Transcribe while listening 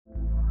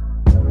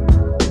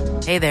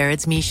Hey there,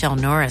 it's Michelle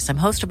Norris. I'm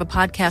host of a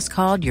podcast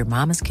called Your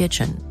Mama's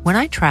Kitchen. When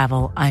I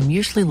travel, I'm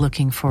usually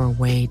looking for a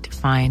way to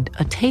find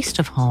a taste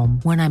of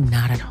home when I'm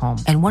not at home.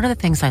 And one of the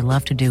things I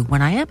love to do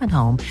when I am at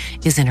home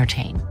is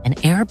entertain. And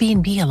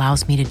Airbnb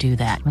allows me to do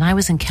that. When I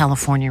was in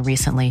California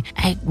recently,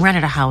 I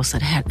rented a house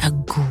that had a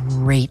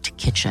great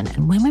kitchen.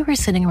 And when we were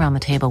sitting around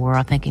the table, we were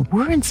all thinking,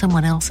 we're in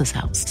someone else's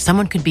house.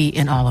 Someone could be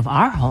in all of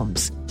our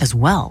homes as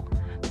well.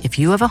 If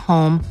you have a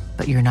home,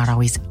 but you're not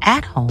always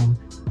at home,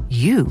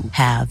 you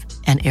have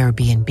an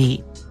Airbnb.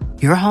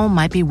 Your home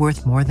might be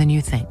worth more than you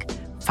think.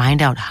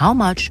 Find out how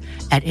much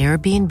at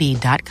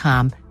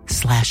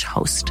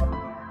airbnb.com/host.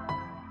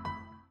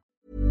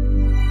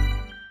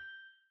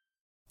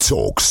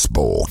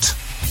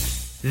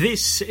 talkSPORT.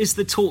 This is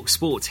the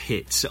talkSPORT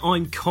hit.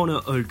 I'm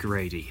Connor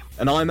O'Grady.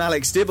 And I'm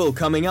Alex Dibble.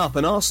 Coming up,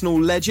 an Arsenal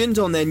legend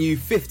on their new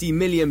 £50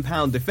 million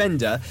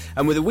defender.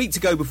 And with a week to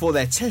go before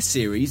their test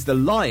series, the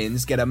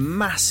Lions get a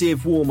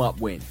massive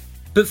warm-up win.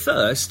 But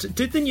first,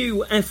 did the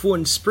new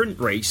F1 sprint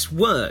race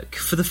work?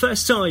 For the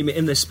first time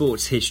in their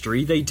sport's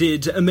history, they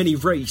did a mini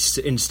race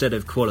instead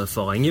of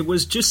qualifying. It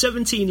was just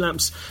 17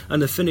 laps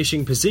and the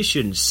finishing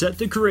position set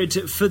the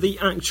grid for the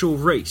actual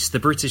race, the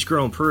British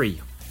Grand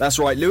Prix. That's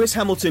right, Lewis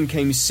Hamilton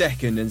came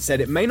second and said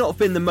it may not have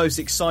been the most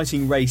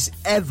exciting race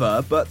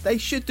ever, but they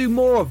should do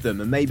more of them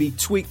and maybe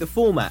tweak the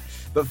format.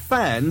 But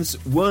fans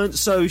weren't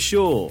so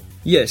sure.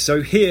 Yeah,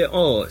 so here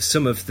are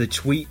some of the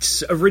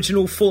tweets.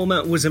 Original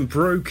format wasn't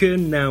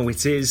broken, now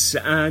it is,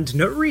 and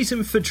no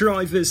reason for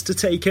drivers to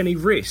take any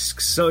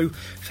risks. So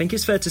I think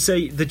it's fair to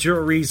say the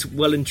jury's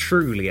well and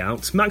truly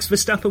out. Max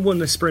Verstappen won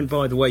the sprint,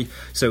 by the way,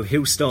 so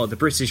he'll start the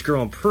British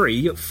Grand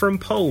Prix from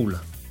pole.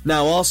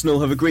 Now,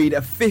 Arsenal have agreed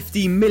a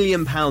 £50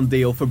 million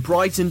deal for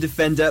Brighton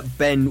defender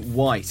Ben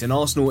White. And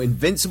Arsenal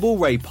invincible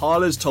Ray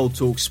Parlour's told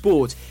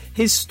talkSPORT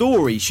his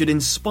story should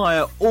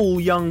inspire all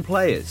young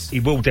players.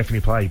 He will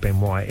definitely play, Ben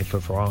White,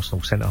 for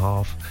Arsenal,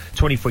 centre-half.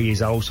 23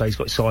 years old, so he's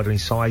got side on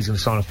his side. He's going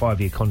to sign a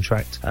 5-year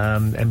contract.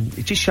 And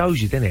it just shows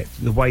you, doesn't it,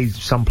 the way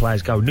some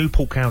players go.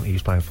 Newport County he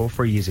was playing for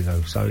 3 years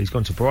ago. So he's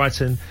gone to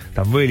Brighton,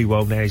 done really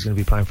well. Now he's going to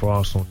be playing for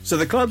Arsenal. So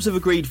the clubs have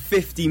agreed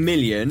 $50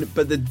 million,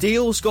 but the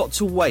deal's got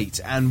to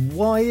wait. And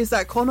why is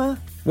that, Connor?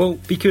 Well,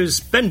 because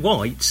Ben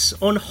White's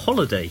on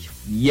holiday.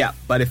 Yeah,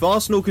 but if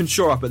Arsenal can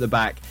shore up at the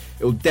back,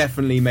 it'll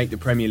definitely make the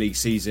Premier League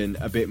season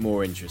a bit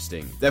more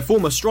interesting. Their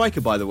former striker,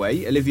 by the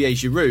way, Olivier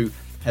Giroud,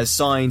 has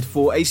signed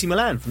for AC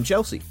Milan from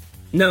Chelsea.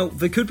 Now,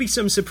 there could be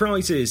some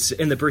surprises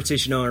in the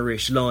British and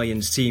Irish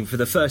Lions team for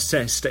the first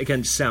test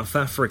against South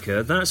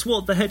Africa. That's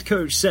what the head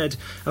coach said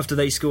after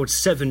they scored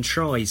 7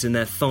 tries in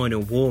their final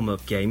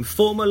warm-up game.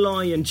 Former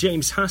Lion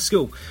James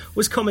Haskell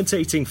was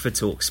commentating for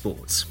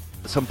talkSPORT.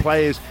 Some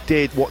players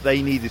did what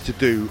they needed to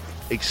do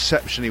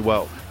exceptionally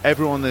well.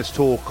 Everyone on this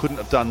tour couldn't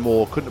have done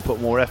more, couldn't have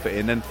put more effort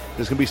in, and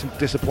there's going to be some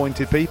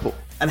disappointed people.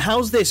 And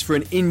how's this for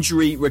an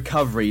injury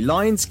recovery?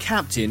 Lions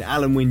captain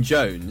Alan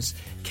Wynne-Jones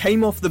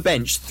came off the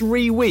bench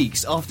 3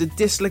 weeks after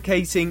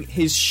dislocating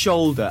his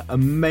shoulder.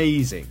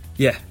 Amazing.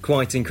 Yeah,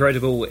 quite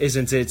incredible,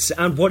 isn't it?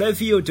 And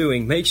whatever you're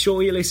doing, make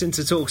sure you listen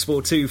to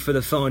talkSPORT 2 for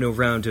the final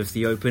round of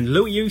the Open.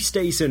 Louis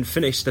Oosthuizen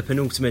finished the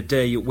penultimate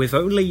day with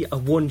only a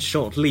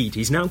 1-shot lead.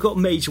 He's now got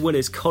major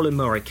winners Colin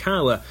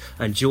Morikawa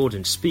and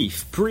Jordan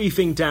Spieth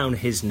breathing down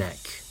his neck.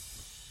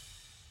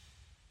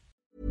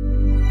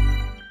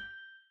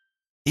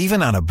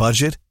 Even on a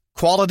budget,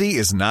 quality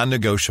is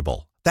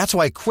non-negotiable. That's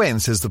why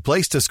Quince is the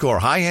place to score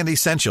high-end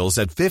essentials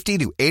at 50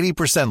 to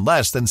 80%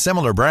 less than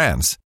similar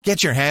brands.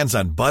 Get your hands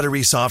on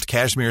buttery soft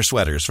cashmere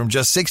sweaters from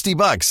just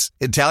 $60,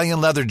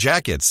 Italian leather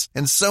jackets,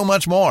 and so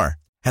much more.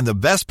 And the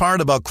best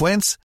part about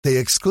Quince, they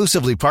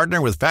exclusively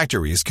partner with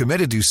factories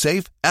committed to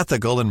safe,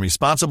 ethical, and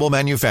responsible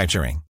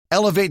manufacturing.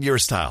 Elevate your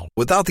style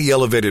without the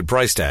elevated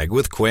price tag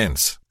with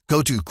Quince.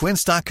 Go to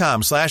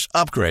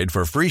quince.com/upgrade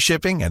for free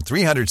shipping and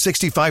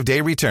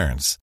 365-day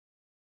returns.